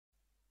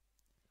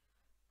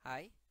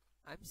Hi,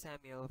 I'm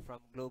Samuel from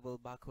Global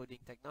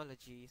Barcoding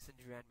Technology,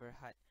 Sendirian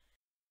Berhad.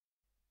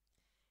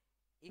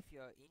 If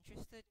you're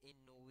interested in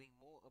knowing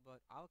more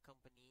about our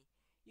company,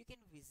 you can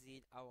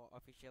visit our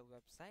official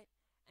website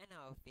and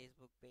our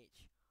Facebook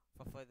page.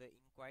 For further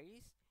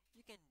inquiries,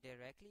 you can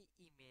directly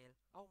email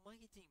our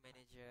marketing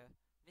manager,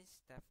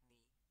 Ms. Stephanie.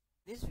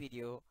 This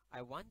video,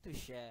 I want to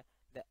share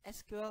the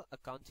SQL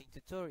accounting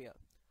tutorial.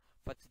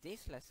 For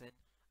today's lesson,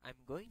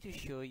 I'm going to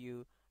show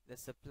you the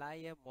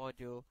supplier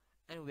module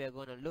and we are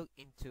going to look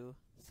into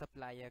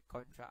Supplier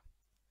Contra.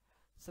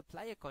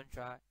 Supplier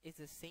Contra is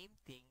the same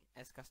thing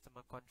as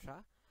Customer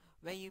Contra,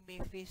 where you may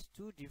face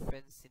two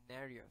different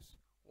scenarios.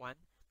 One,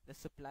 the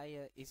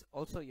supplier is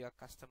also your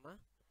customer.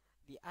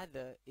 The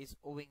other is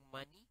owing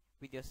money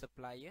with your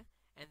supplier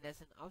and there's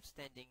an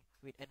outstanding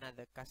with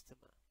another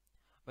customer.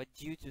 But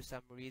due to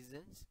some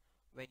reasons,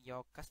 when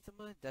your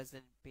customer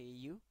doesn't pay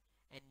you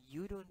and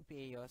you don't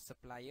pay your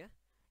supplier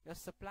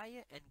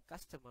and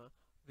customer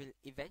will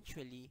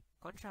eventually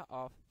contra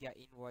off their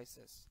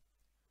invoices.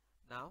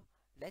 Now,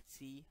 let's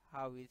see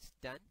how it's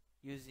done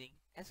using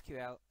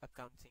SQL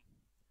Accounting.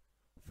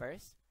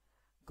 First,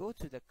 go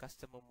to the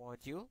customer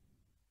module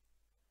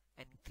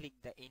and click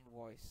the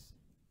invoice.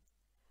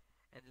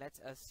 And let's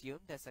assume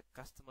there's a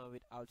customer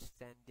with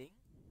outstanding.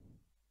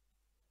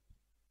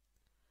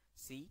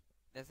 See,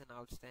 there's an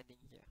outstanding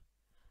here.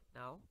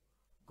 Now,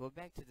 go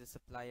back to the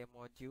supplier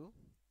module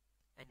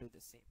and do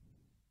the same.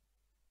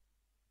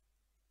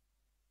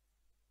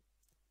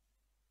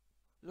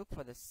 Look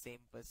for the same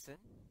person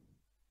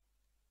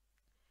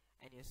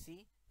and you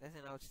see there's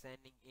an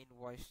outstanding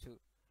invoice too.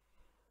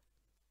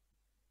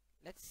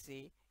 Let's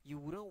say you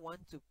wouldn't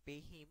want to pay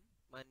him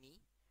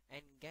money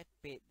and get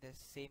paid the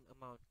same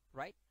amount,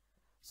 right?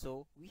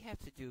 So we have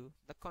to do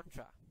the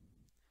contra.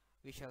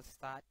 We shall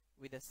start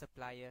with the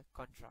supplier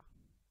contra.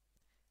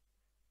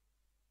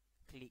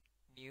 Click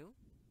new,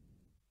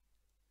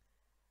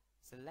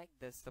 select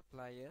the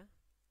supplier.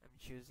 I'm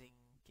choosing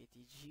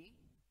KTG,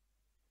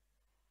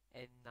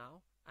 and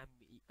now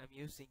I'm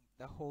using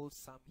the whole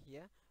sum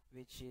here,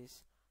 which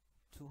is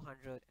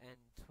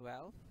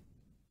 212.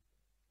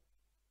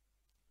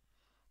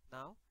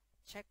 Now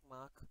check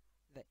mark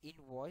the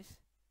invoice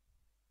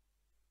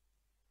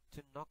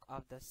to knock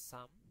out the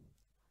sum,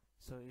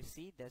 so you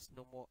see there's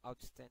no more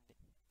outstanding.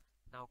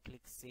 Now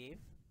click save.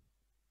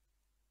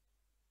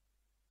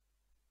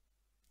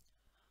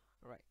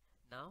 Right,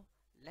 now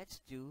let's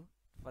do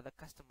for the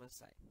customer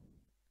side.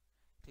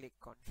 Click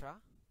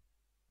contra.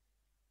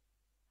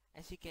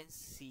 As you can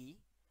see,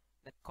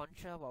 the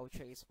contra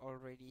voucher is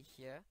already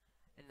here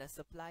and the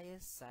supplier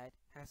side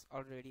has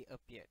already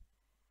appeared.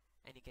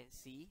 And you can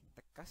see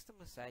the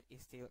customer side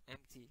is still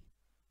empty.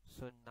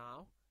 So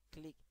now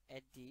click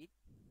edit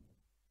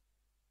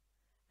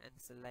and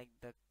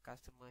select the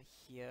customer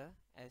here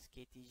as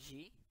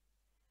KTG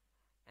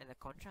and the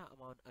contra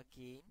amount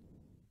again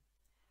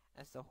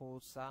as the whole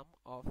sum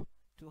of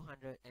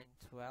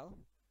 212.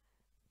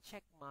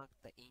 Check mark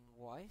the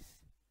invoice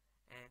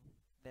and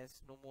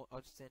there's no more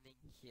outstanding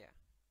here.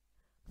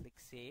 Click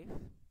save.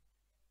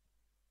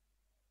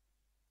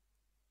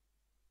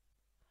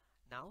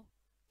 Now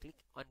click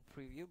on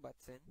preview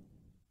button.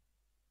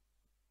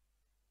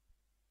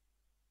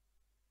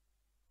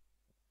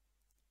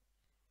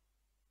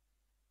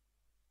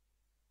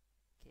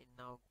 Okay,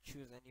 now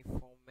choose any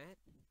format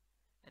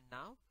and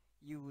now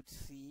you would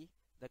see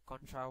the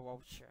contra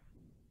voucher.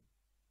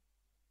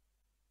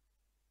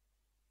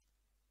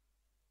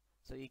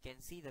 So you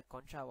can see the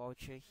contra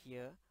voucher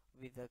here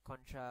with the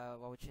contra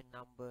voucher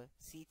number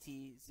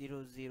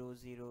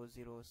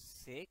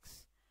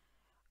CT00006.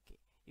 Okay,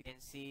 you can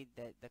see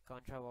that the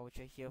contra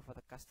voucher here for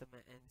the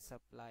customer and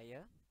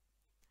supplier.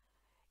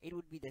 It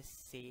would be the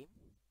same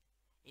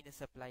in the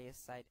supplier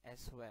side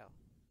as well.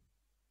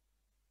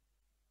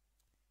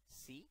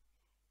 See,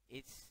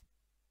 it's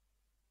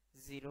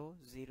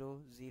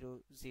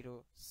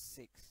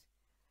 00006.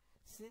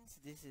 Since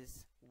this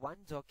is one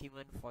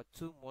document for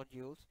two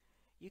modules,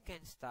 you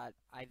can start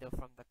either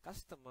from the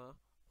customer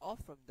or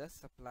from the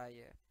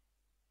supplier.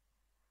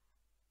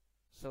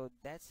 So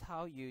that's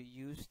how you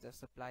use the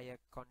supplier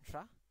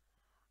contra.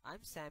 I'm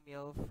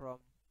Samuel from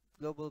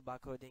Global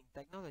Barcoding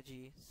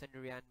Technology,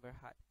 Sendirian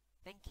Berhad.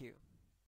 Thank you.